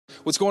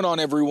What's going on,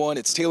 everyone?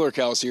 It's Taylor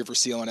Cowles here for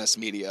CLNS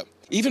Media.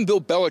 Even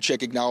Bill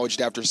Belichick acknowledged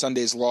after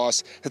Sunday's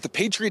loss that the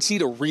Patriots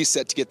need a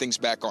reset to get things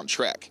back on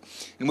track.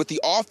 And with the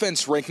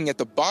offense ranking at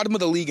the bottom of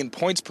the league in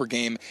points per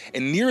game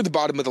and near the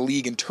bottom of the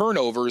league in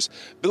turnovers,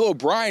 Bill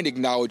O'Brien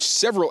acknowledged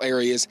several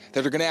areas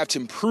that are going to have to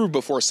improve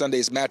before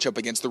Sunday's matchup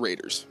against the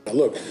Raiders.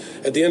 Look,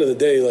 at the end of the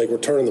day, we're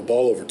turning the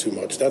ball over too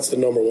much. That's the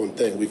number one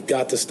thing. We've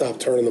got to stop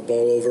turning the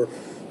ball over.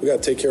 We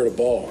got to take care of the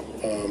ball.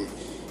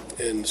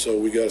 And so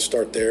we got to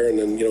start there. And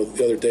then,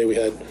 the other day we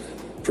had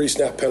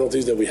pre-snap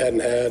penalties that we hadn't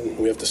had.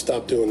 We have to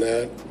stop doing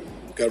that.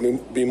 Got to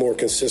be more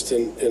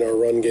consistent in our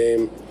run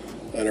game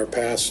and our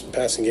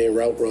passing game,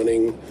 route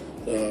running,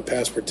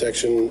 pass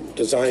protection,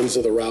 designs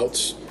of the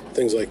routes,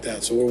 things like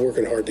that. So we're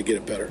working hard to get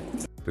it better.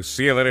 The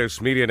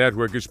CLNS Media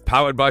Network is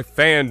powered by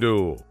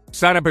FanDuel.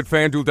 Sign up at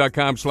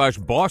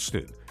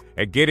FanDuel.com/Boston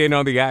and get in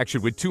on the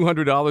action with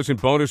 $200 in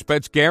bonus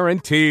bets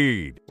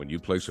guaranteed. When you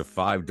place a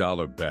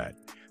 $5 bet,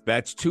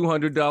 that's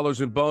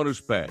 $200 in bonus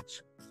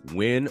bets,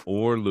 win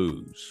or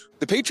lose.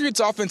 The Patriots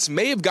offense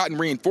may have gotten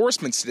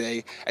reinforcements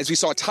today as we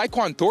saw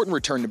Tyquan Thornton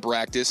return to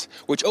practice,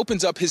 which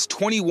opens up his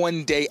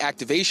 21-day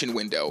activation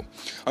window.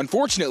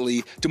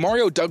 Unfortunately,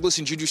 Demario Douglas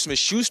and Juju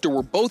Smith-Schuster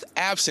were both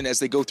absent as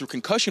they go through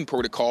concussion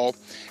protocol,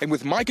 and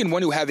with Mike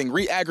Nwonu having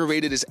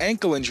re-aggravated his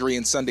ankle injury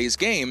in Sunday's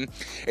game,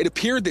 it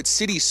appeared that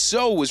Sidy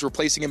Sow was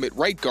replacing him at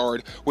right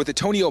guard with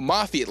Antonio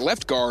Mafi at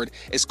left guard,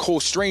 as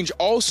Cole Strange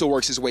also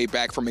works his way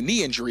back from a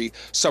knee injury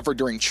suffered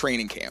during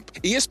training camp.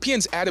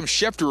 ESPN's Adam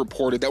Schefter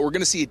reported that we're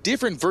going to see a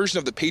different version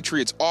of the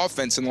Patriots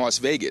offense in Las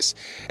Vegas.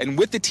 And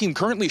with the team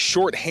currently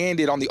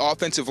short-handed on the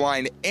offensive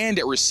line and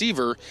at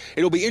receiver,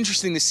 it'll be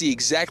interesting to see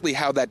exactly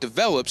how that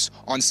develops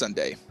on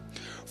Sunday.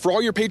 For all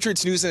your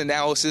Patriots news and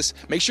analysis,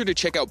 make sure to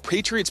check out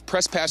Patriots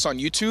Press Pass on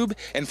YouTube,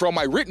 and for all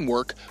my written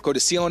work, go to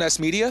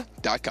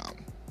clnsmedia.com.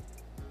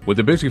 With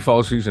the busy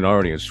fall season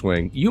already in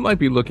swing, you might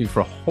be looking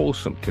for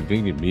wholesome,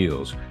 convenient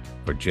meals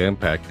for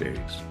jam-packed days.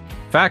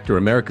 Factor,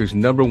 America's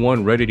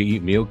 #1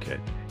 ready-to-eat meal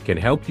kit, can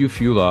help you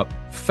fuel up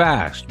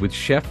fast with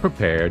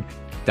chef-prepared,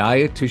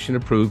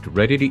 dietitian-approved,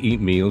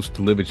 ready-to-eat meals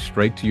delivered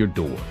straight to your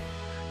door.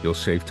 You'll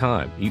save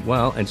time, eat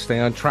well, and stay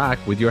on track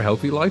with your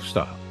healthy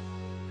lifestyle.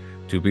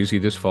 Too busy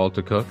this fall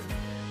to cook?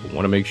 But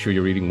want to make sure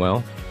you're eating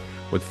well?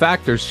 With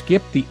Factor,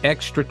 skip the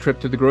extra trip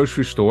to the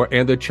grocery store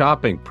and the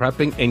chopping,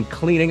 prepping, and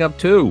cleaning up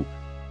too,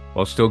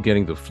 while still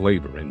getting the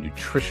flavor and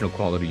nutritional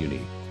quality you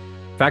need.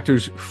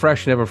 Factor's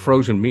fresh, never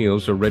frozen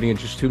meals are ready in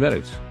just 2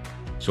 minutes.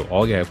 So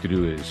all you have to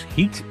do is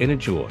heat and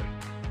enjoy,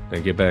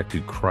 then get back to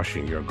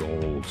crushing your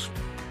goals.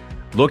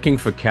 Looking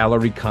for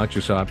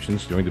calorie-conscious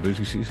options during the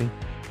busy season?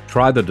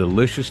 Try the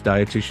delicious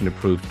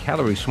dietitian-approved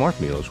Calorie Smart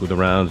meals with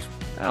around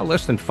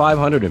less than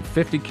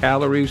 550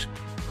 calories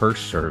per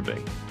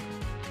serving.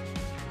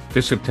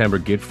 This September,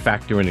 get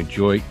Factor and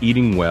enjoy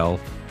eating well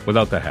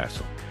without the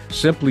hassle.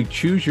 Simply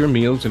choose your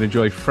meals and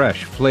enjoy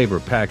fresh,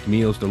 flavor-packed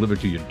meals delivered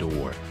to your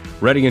door.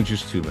 Ready in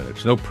just 2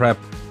 minutes. No prep,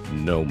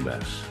 no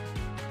mess.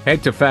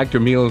 Head to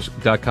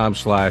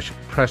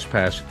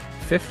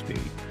factormeals.com/PressPass50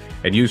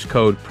 and use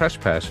code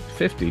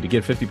PressPass50 to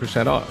get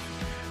 50% off.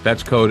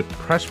 That's code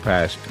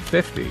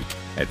PressPass50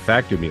 at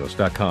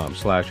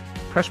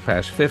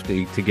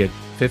factormeals.com/PressPass50 to get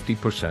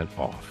 50%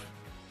 off.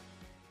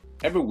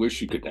 Ever wish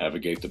you could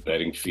navigate the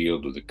betting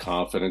field with the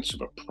confidence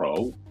of a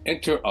pro?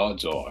 Enter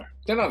Odds Are.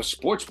 They're not a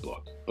sports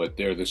book, but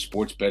they're the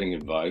sports betting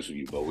advisor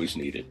you've always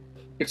needed.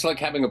 It's like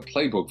having a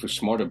playbook for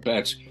smarter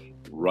bets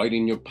right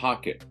in your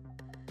pocket.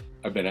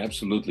 I've been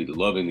absolutely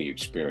loving the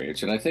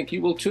experience, and I think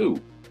you will too,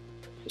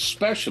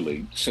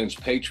 especially since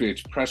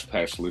Patriots Press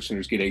Pass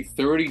listeners get a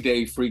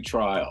 30-day free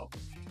trial.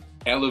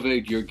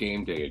 Elevate your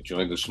game day and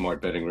join the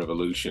smart betting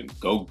revolution.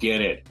 Go get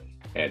it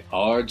at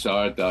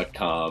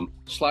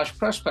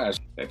oddsr.com/presspass.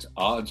 That's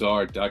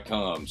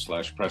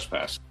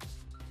oddsr.com/presspass.